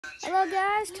Hello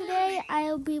guys, today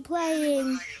I'll be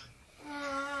playing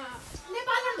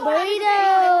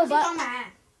burrito, but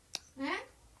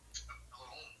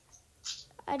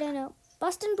I don't know,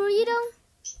 Boston burrito.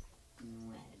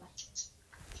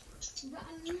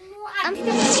 I'm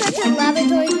gonna try to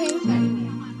laboratory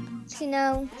thing, you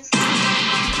know.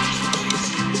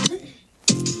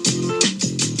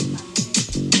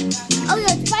 Oh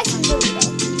yeah, it's Bison burrito.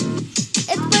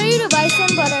 It's burrito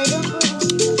Bison, but I don't really.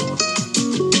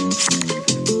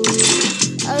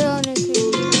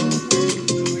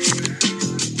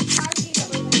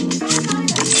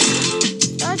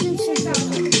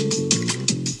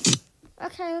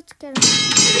 Okay, let's get it.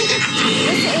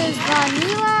 This is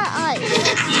vanilla ice.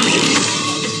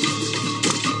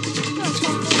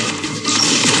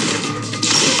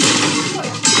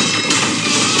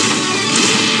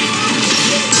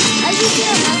 I just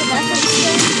don't know the best of this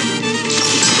game.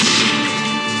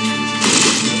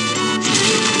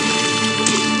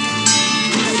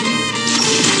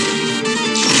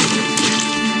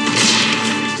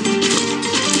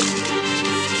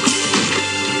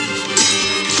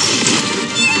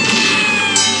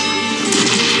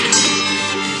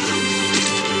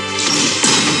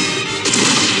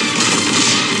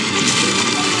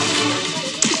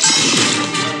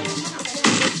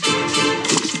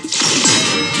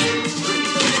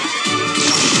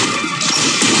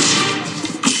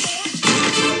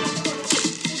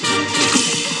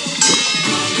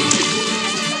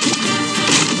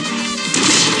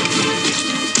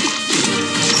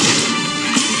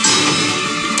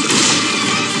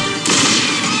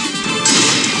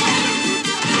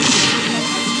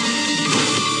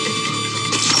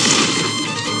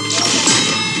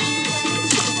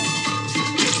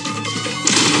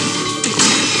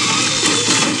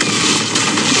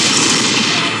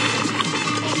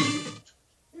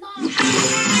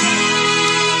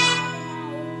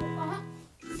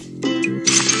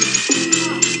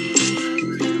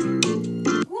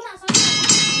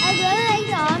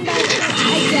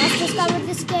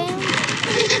 This game.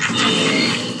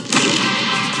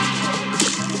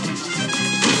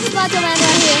 This is Macho Man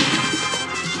right here.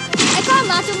 I call him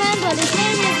Macho Man, but his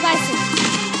name is Bison.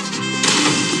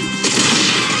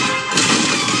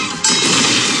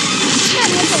 This man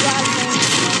has a lot of names.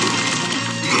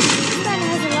 This man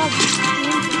has a lot of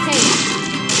names. Hey.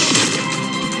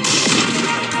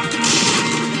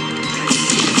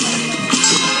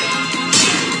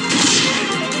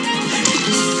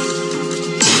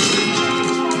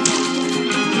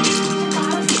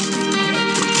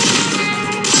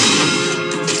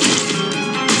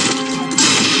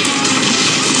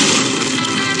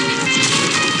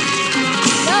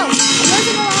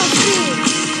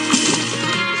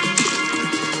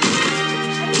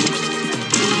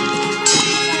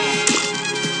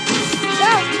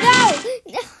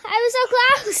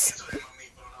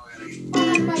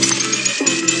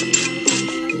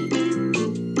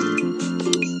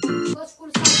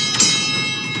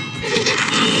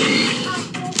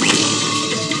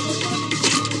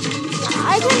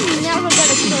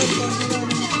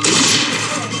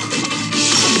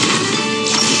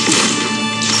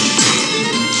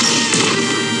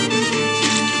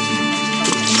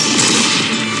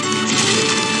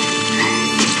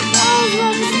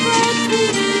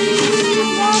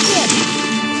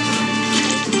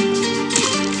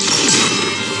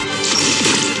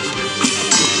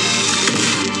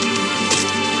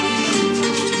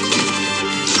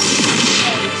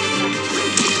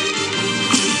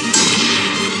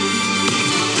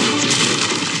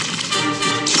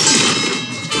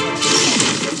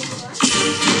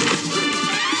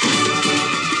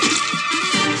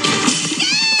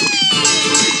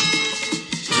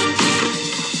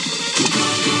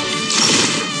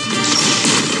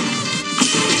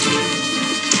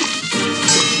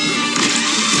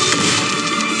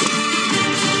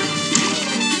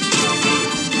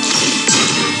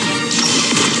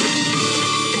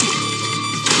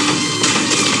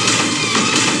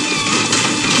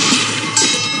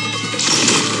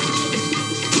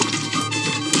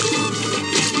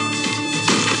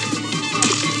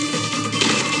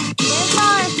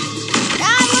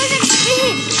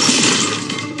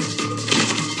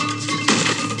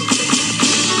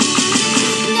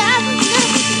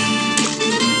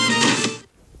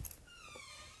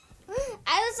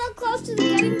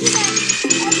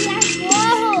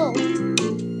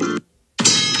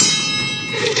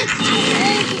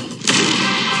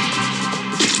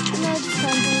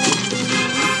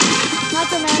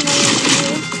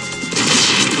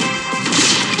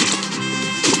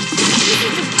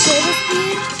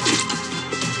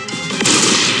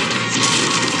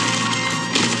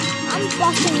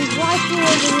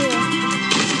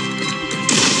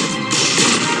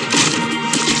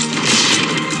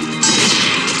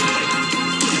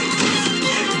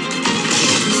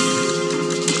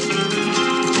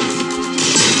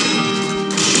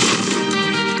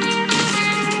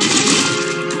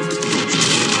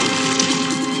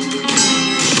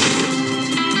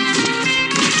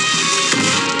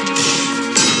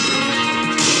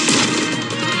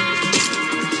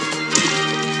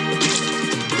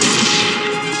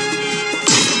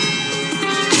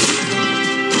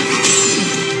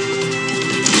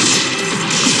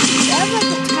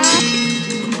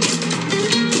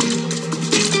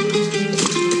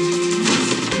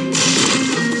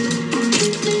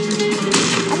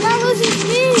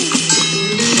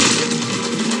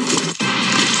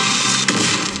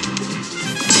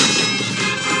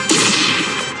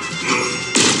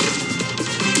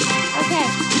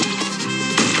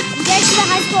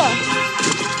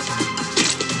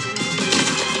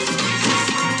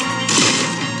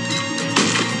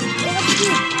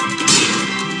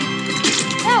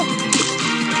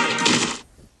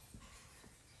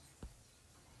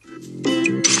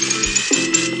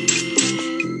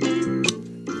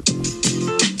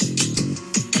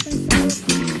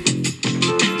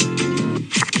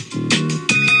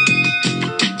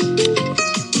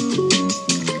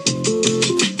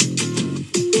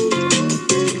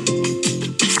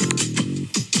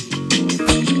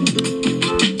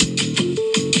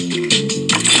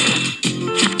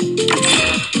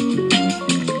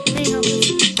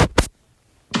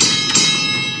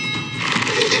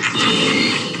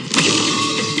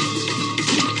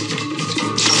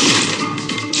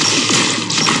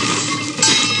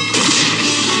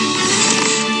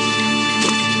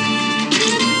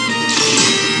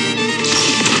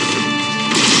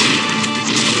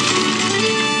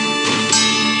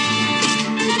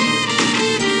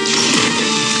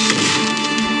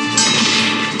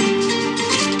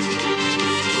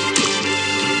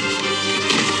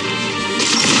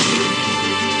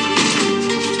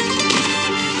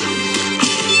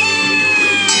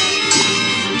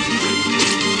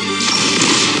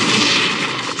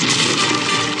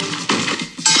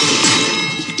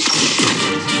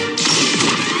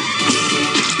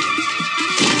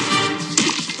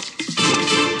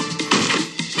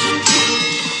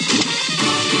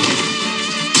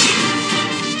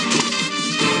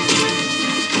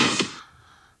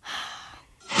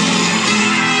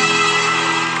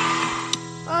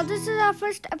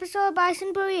 first episode of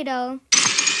Bison Burrito.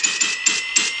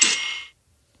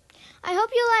 I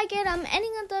hope you like it. I'm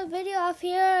ending the video off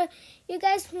here. You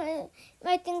guys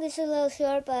might think this is a little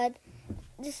short, but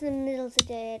this is in the middle of the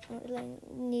day. I don't really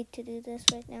need to do this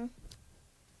right now.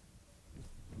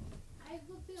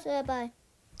 So, bye.